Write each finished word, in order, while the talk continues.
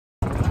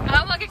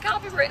get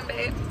coffee written,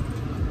 babe.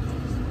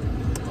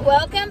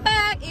 Welcome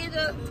back,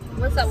 Egypt.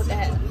 What's up with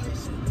that?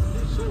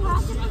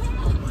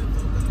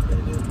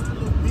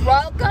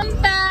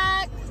 Welcome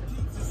back.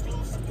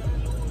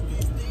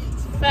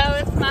 So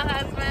it's my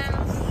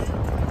husband's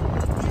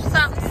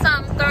something,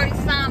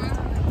 30-something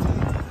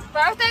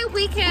birthday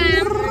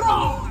weekend.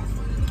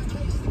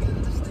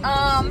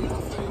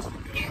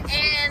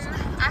 And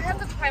I have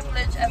the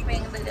privilege of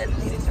being the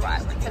designated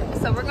driver too.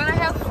 So we're gonna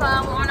have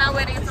fun. We're on our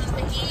way to get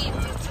something to eat.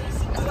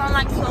 It's not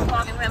like 2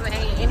 o'clock and we haven't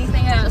ate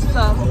anything else.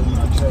 So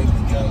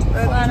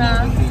we're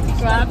gonna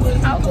drive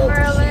out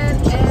Maryland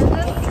and just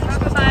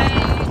have a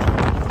bite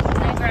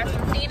and grab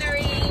some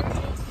scenery.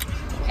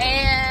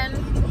 And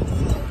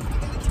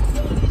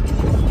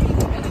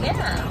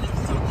yeah,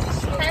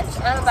 that's a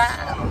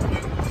vibe.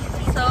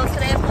 So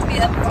today is gonna be a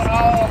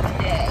ball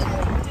day.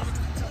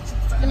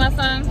 See my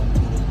son?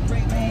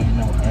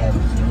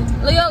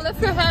 Leo,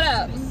 lift your head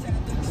up.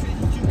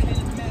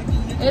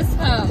 It's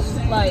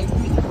him, like.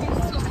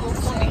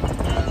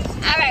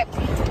 Alright.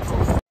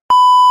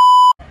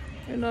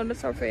 You know this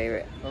is her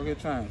favorite. Go get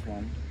Chance,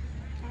 Mom.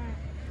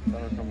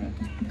 Let her come in.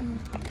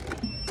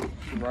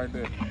 She's right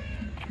there.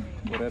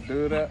 Will that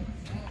dude that?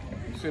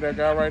 You see that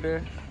guy right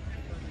there?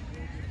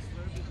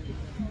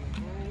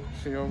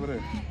 She over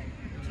there.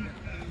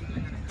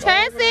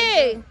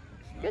 Chancey!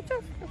 Get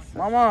your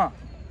Mama!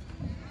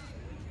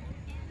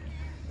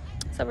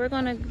 So we're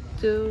gonna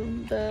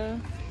do the,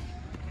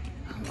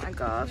 oh my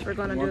gosh, we're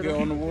gonna do get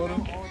on the water?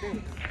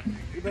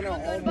 You do?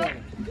 Alright,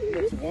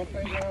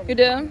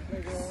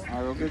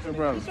 go get your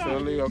brother. Tell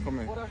Leo, come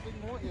in.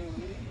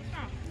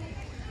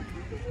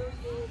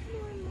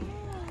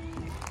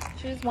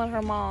 She just want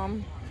her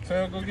mom.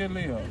 Tell her, go get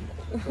Leo.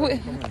 Come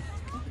in.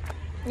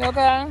 You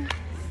okay?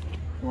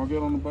 You wanna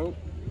get on the boat?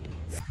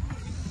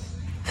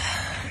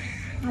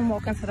 I'm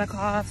walking to the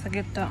car to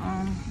get the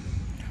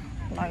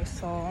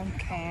Lysol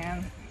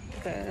can.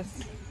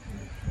 Because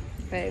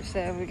babe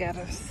said we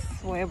gotta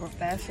swim with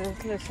that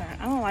shit. Listen,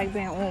 I don't like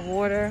being on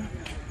water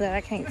that I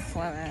can't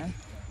swim in.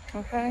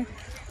 Okay?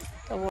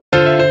 So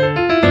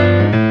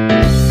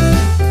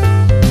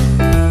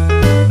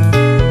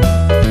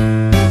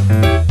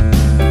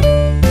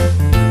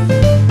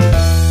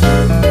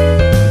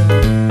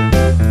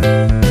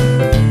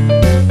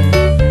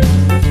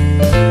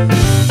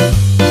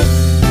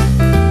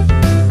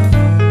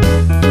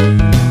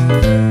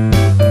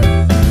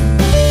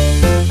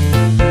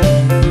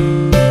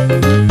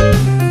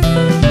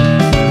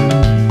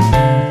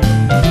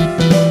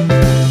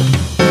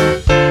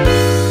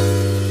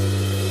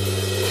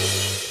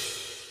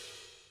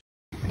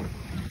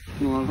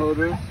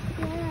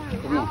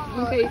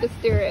okay, you can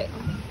steer it.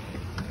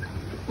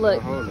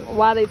 Look,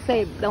 why they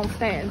say don't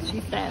stand,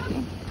 she's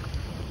standing.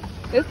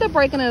 It's the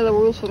breaking of the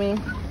rules for me.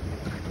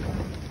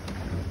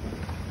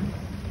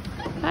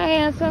 Hi,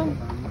 handsome.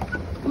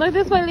 Look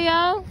this way,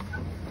 Leo.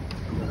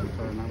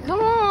 Come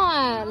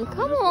on,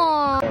 come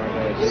on.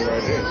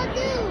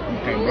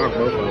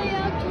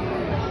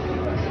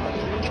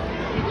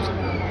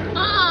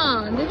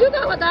 Did you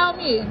go without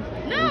me?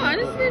 No, I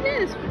just did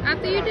this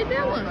after you did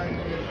that one.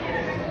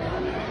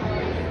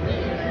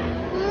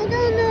 I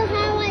don't know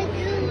how I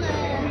do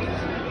it.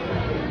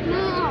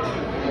 No.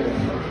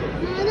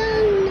 I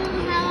don't know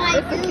how I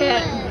It's do a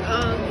cat. it.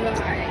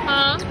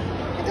 Huh?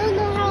 I don't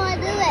know how I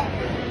do it.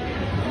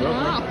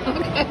 Oh,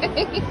 okay.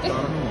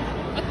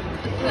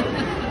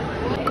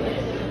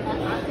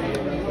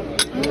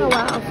 I don't know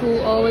why our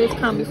food always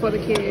come before the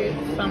kids,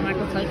 so I'm not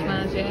gonna touch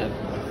mine yet.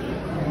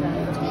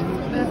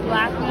 This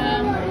black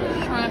one,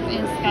 shrimp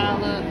and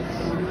scallops.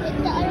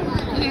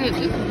 This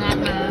is not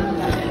mine.